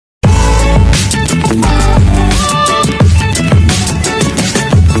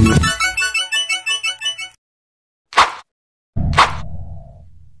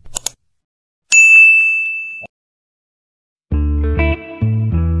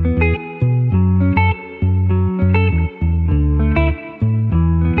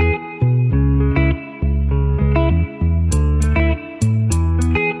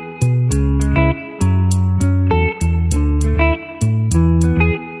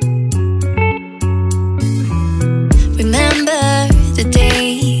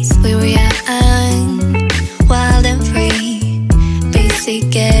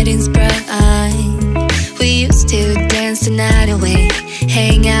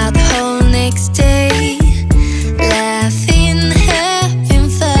out the whole next day, laughing, having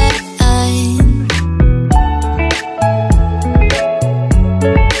fun.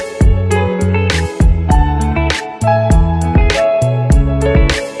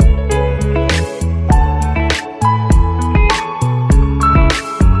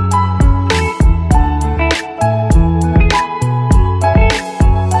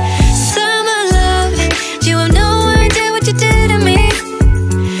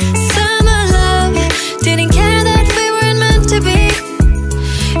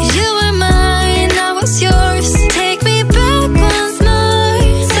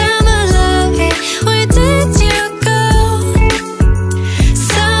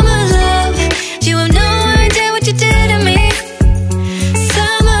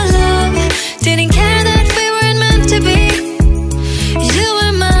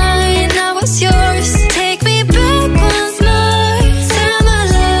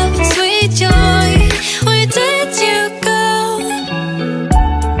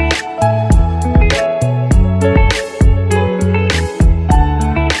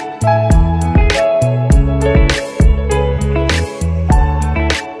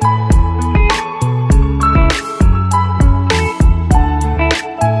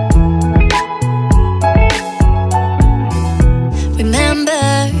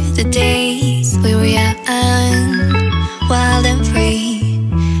 The days we were young, wild and free,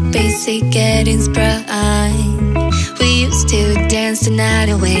 basic getting sprung. We used to dance the night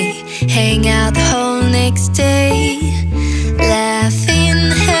away, hang out the whole next day,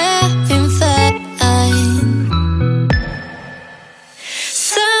 laughing, having fun.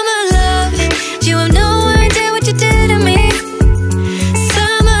 Summer love, you have no idea what you did to me.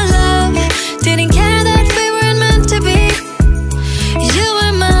 Summer love, didn't care that we weren't meant to be. You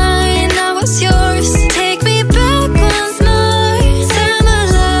were mine, I was yours. Take me back once more. Summer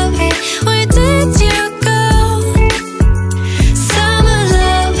love, where did you go? Summer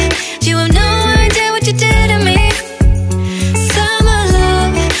love, you have no idea what you did to me. Summer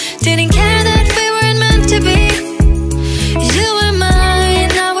love, didn't care that we weren't meant to be. You were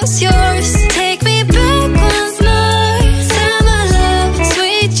mine, I was yours. Take me back once more. Summer love,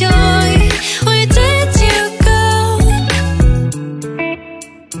 sweet joy, where did you go?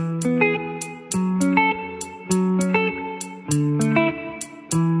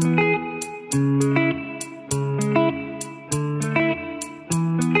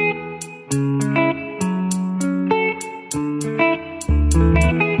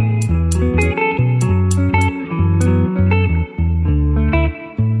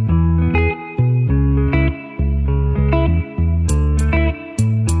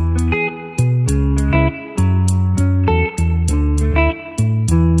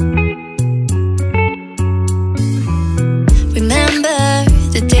 Remember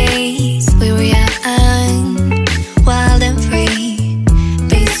the days we were young, wild and free,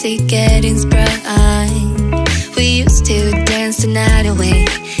 basic getting sprung. We used to dance the night away,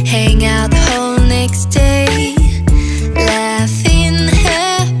 hang out the whole next day, laughing,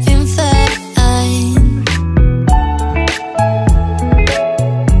 having fun.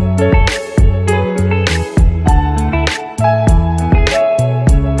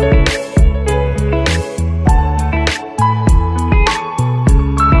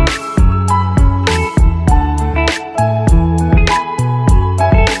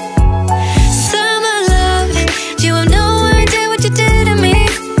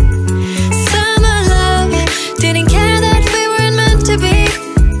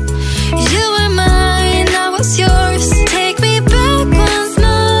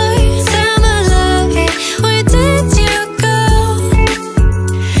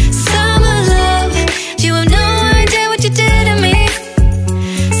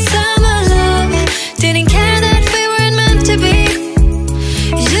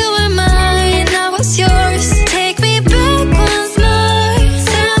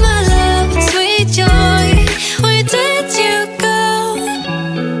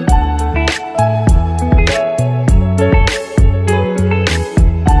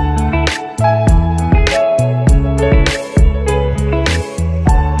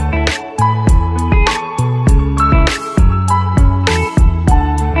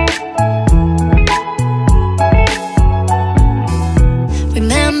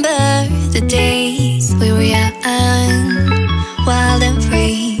 The days we were young, wild and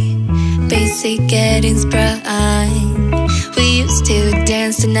free, basic getting sprung. We used to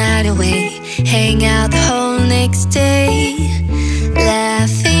dance the night away, hang out the whole next day,